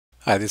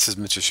Hi, this is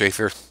Mr.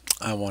 Schaefer.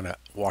 I want to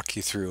walk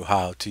you through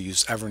how to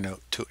use Evernote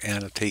to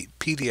annotate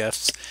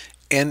PDFs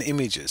and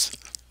images.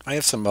 I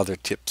have some other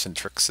tips and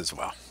tricks as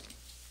well.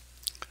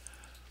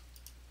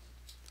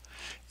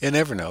 In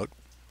Evernote,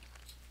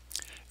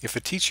 if a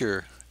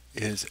teacher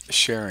is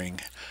sharing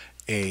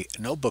a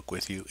notebook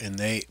with you and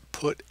they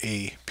put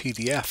a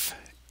PDF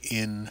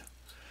into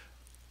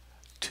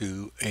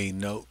a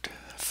note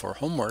for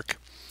homework,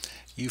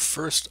 you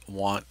first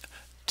want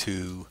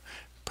to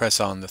press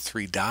on the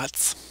three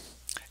dots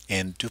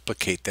and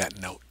duplicate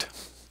that note.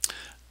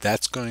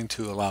 That's going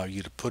to allow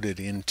you to put it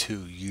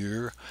into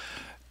your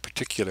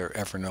particular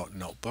Evernote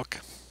notebook.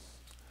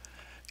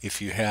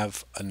 If you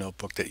have a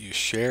notebook that you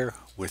share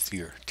with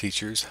your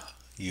teachers,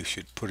 you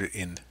should put it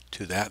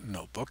into that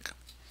notebook.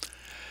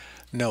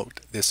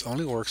 Note, this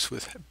only works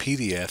with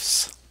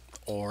PDFs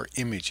or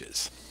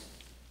images.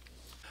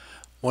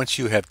 Once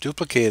you have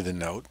duplicated the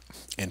note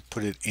and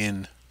put it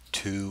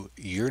into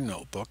your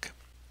notebook,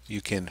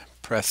 you can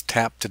press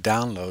tap to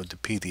download the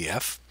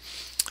PDF,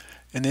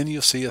 and then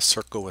you'll see a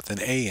circle with an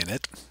A in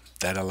it.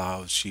 That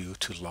allows you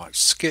to launch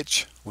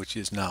Sketch, which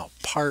is now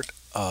part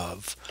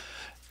of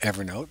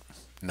Evernote,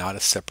 not a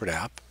separate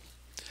app.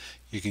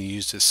 You can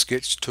use the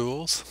Sketch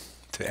tools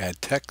to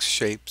add text,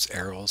 shapes,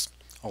 arrows,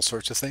 all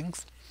sorts of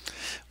things.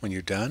 When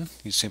you're done,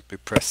 you simply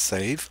press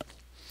Save,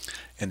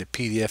 and the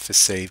PDF is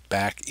saved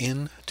back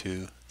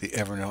into the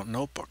Evernote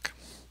notebook.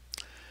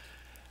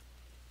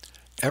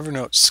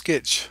 Evernote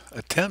Sketch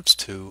attempts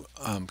to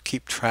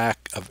keep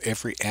track of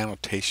every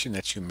annotation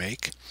that you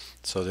make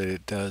so that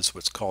it does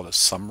what's called a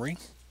summary.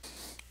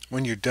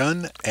 When you're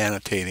done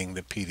annotating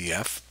the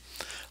PDF,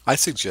 I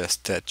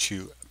suggest that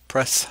you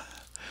press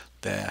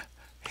the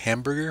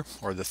hamburger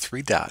or the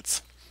three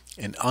dots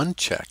and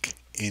uncheck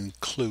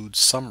Include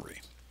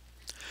Summary.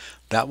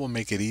 That will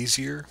make it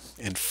easier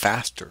and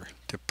faster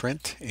to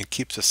print and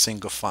keeps a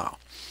single file.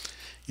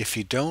 If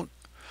you don't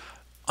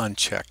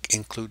uncheck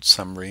Include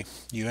Summary,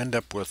 you end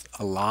up with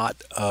a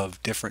lot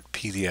of different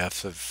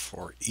PDFs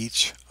for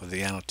each of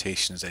the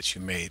annotations that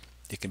you made.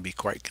 It can be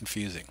quite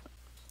confusing.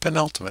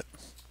 Penultimate.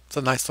 It's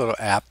a nice little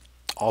app,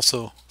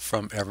 also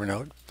from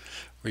Evernote,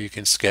 where you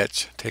can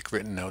sketch, take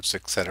written notes,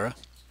 etc.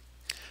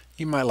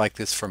 You might like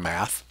this for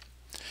math.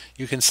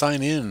 You can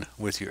sign in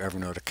with your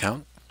Evernote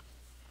account.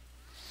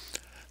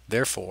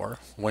 Therefore,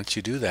 once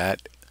you do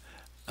that,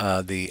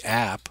 the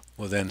app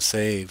will then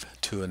save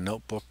to a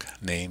notebook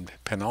named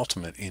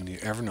Penultimate in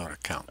your Evernote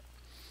account.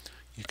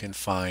 You can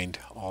find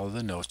all of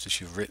the notes that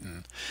you've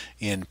written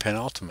in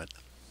Penultimate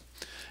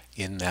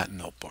in that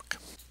notebook.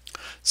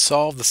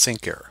 Solve the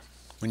sync error.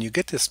 When you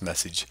get this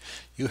message,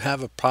 you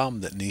have a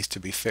problem that needs to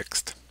be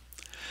fixed.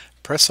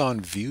 Press on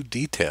View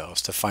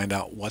Details to find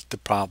out what the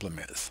problem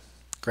is.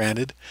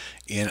 Granted,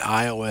 in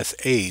iOS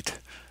 8,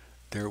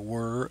 there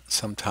were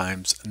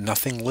sometimes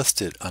nothing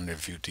listed under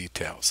View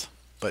Details,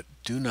 but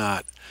do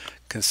not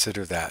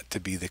consider that to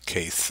be the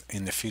case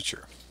in the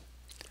future.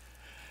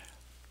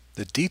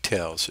 The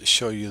details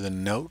show you the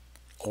note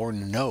or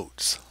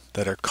notes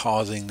that are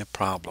causing the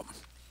problem.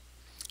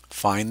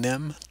 Find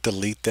them,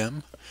 delete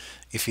them.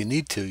 If you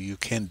need to, you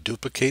can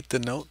duplicate the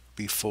note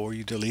before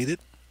you delete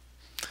it.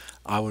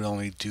 I would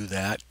only do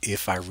that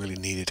if I really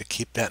needed to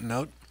keep that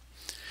note.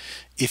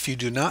 If you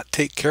do not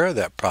take care of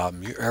that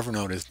problem, your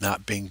Evernote is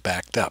not being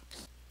backed up.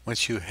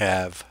 Once you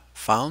have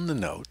found the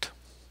note,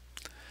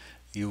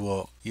 you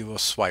will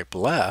swipe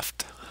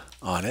left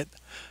on it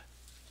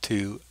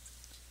to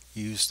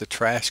use the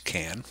trash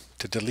can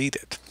to delete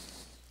it.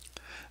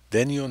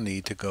 Then you'll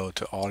need to go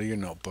to all your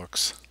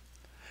notebooks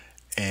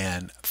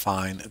and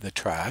find the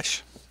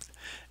trash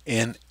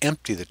and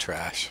empty the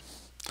trash.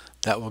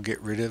 That will get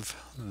rid of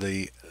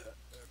the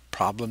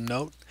problem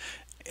note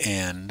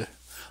and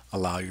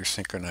allow your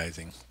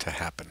synchronizing to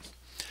happen.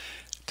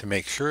 To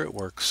make sure it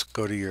works,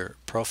 go to your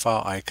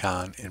profile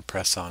icon and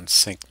press on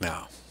Sync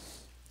Now.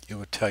 It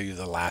will tell you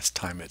the last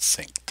time it's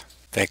synced.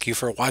 Thank you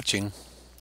for watching.